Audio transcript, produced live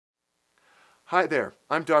Hi there,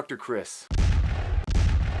 I'm Dr. Chris.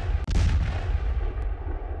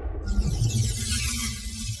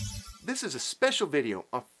 This is a special video,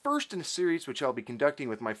 a first in a series which I'll be conducting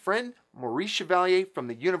with my friend Maurice Chevalier from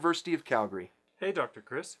the University of Calgary. Hey Dr.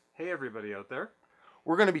 Chris. Hey everybody out there.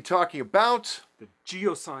 We're going to be talking about the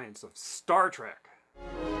Geoscience of Star Trek.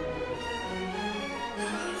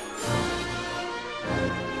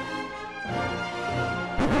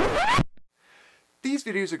 These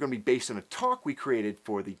videos are going to be based on a talk we created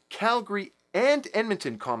for the Calgary and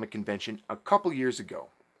Edmonton Comic Convention a couple years ago.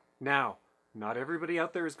 Now, not everybody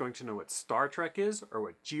out there is going to know what Star Trek is or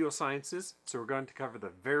what geoscience is, so we're going to cover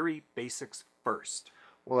the very basics first.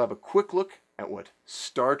 We'll have a quick look at what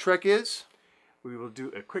Star Trek is. We will do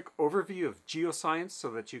a quick overview of geoscience so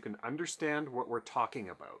that you can understand what we're talking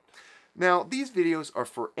about. Now, these videos are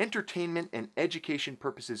for entertainment and education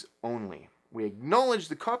purposes only. We acknowledge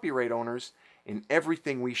the copyright owners in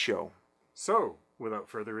everything we show. So, without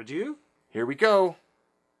further ado, here we go.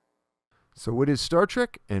 So what is Star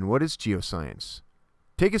Trek and what is geoscience?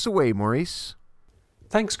 Take us away, Maurice.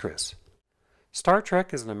 Thanks, Chris. Star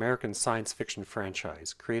Trek is an American science fiction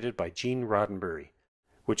franchise created by Gene Roddenberry,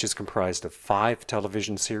 which is comprised of 5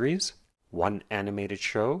 television series, 1 animated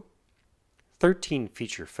show, 13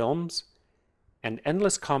 feature films, and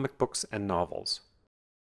endless comic books and novels.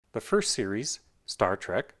 The first series, Star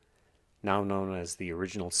Trek, now known as the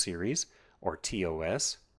original series, or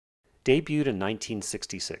TOS, debuted in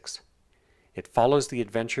 1966. It follows the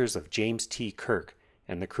adventures of James T. Kirk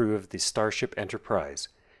and the crew of the Starship Enterprise,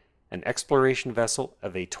 an exploration vessel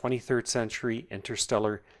of a 23rd century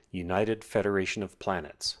interstellar United Federation of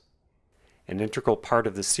Planets. An integral part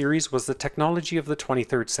of the series was the technology of the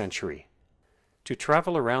 23rd century. To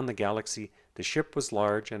travel around the galaxy, the ship was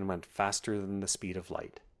large and went faster than the speed of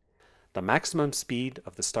light. The maximum speed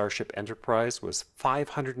of the Starship Enterprise was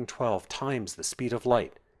 512 times the speed of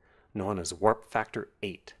light, known as warp factor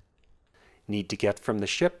 8. Need to get from the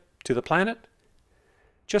ship to the planet?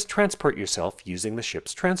 Just transport yourself using the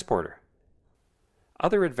ship's transporter.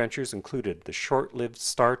 Other adventures included the short-lived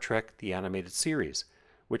Star Trek the Animated Series,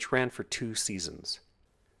 which ran for 2 seasons.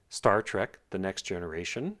 Star Trek The Next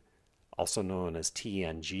Generation, also known as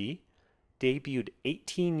TNG, debuted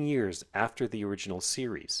 18 years after the original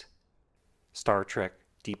series. Star Trek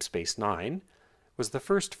Deep Space Nine was the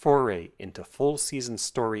first foray into full-season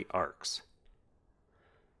story arcs.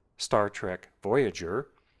 Star Trek Voyager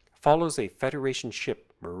follows a Federation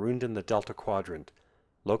ship marooned in the Delta Quadrant,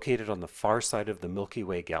 located on the far side of the Milky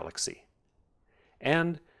Way galaxy.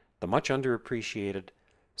 And the much underappreciated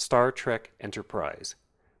Star Trek Enterprise,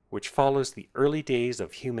 which follows the early days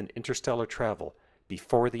of human interstellar travel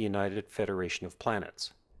before the United Federation of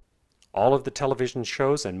Planets. All of the television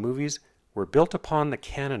shows and movies were built upon the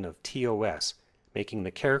canon of TOS, making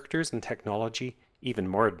the characters and technology even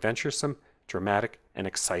more adventuresome, dramatic, and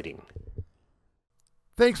exciting.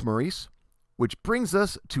 Thanks, Maurice. Which brings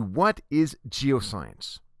us to what is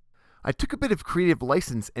geoscience. I took a bit of creative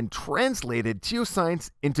license and translated geoscience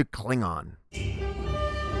into Klingon.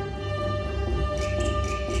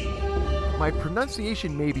 My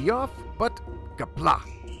pronunciation may be off, but kapla.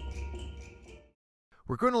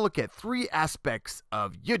 We're going to look at 3 aspects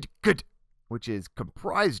of Yud-Kud, which is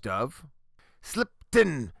comprised of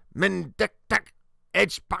Sliptin, Mendektak,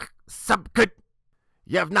 Edgepach, Subkud,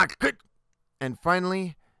 Yavnakud, and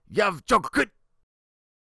finally, Yavjokud.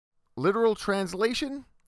 Literal translation: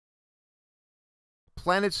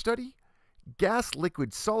 planet study, gas,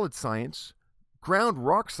 liquid, solid science, ground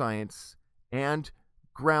rock science, and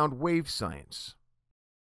ground wave science.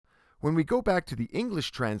 When we go back to the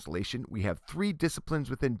English translation, we have 3 disciplines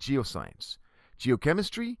within geoscience: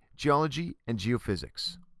 geochemistry, geology, and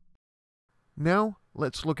geophysics. Now,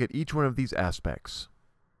 let's look at each one of these aspects.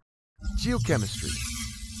 Geochemistry.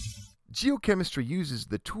 Geochemistry uses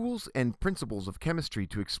the tools and principles of chemistry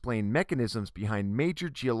to explain mechanisms behind major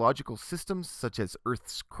geological systems such as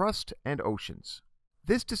Earth's crust and oceans.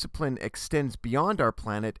 This discipline extends beyond our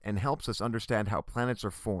planet and helps us understand how planets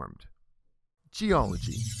are formed.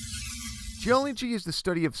 Geology. Geology is the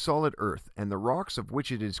study of solid Earth and the rocks of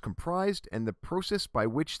which it is comprised and the process by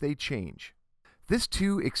which they change. This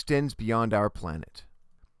too extends beyond our planet.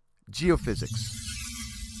 Geophysics.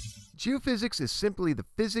 Geophysics is simply the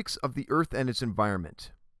physics of the Earth and its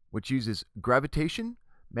environment, which uses gravitation,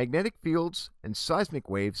 magnetic fields, and seismic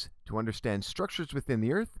waves to understand structures within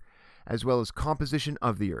the Earth, as well as composition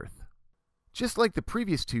of the Earth. Just like the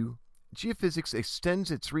previous 2, geophysics extends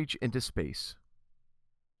its reach into space.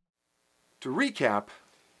 To recap,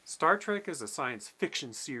 Star Trek is a science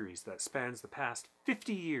fiction series that spans the past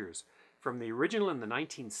 50 years, from the original in the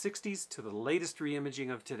 1960s to the latest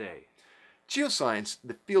reimaging of today. Geoscience,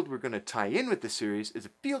 the field we're going to tie in with the series, is a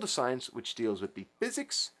field of science which deals with the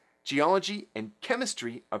physics, geology, and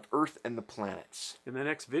chemistry of Earth and the planets. In the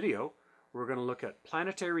next video, we're going to look at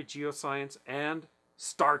planetary geoscience and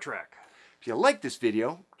Star Trek. If you like this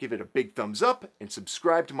video, give it a big thumbs up and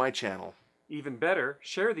subscribe to my channel. Even better,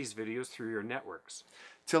 share these videos through your networks.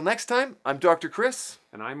 Till next time, I'm Dr. Chris.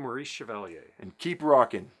 And I'm Maurice Chevalier. And keep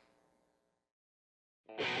rocking.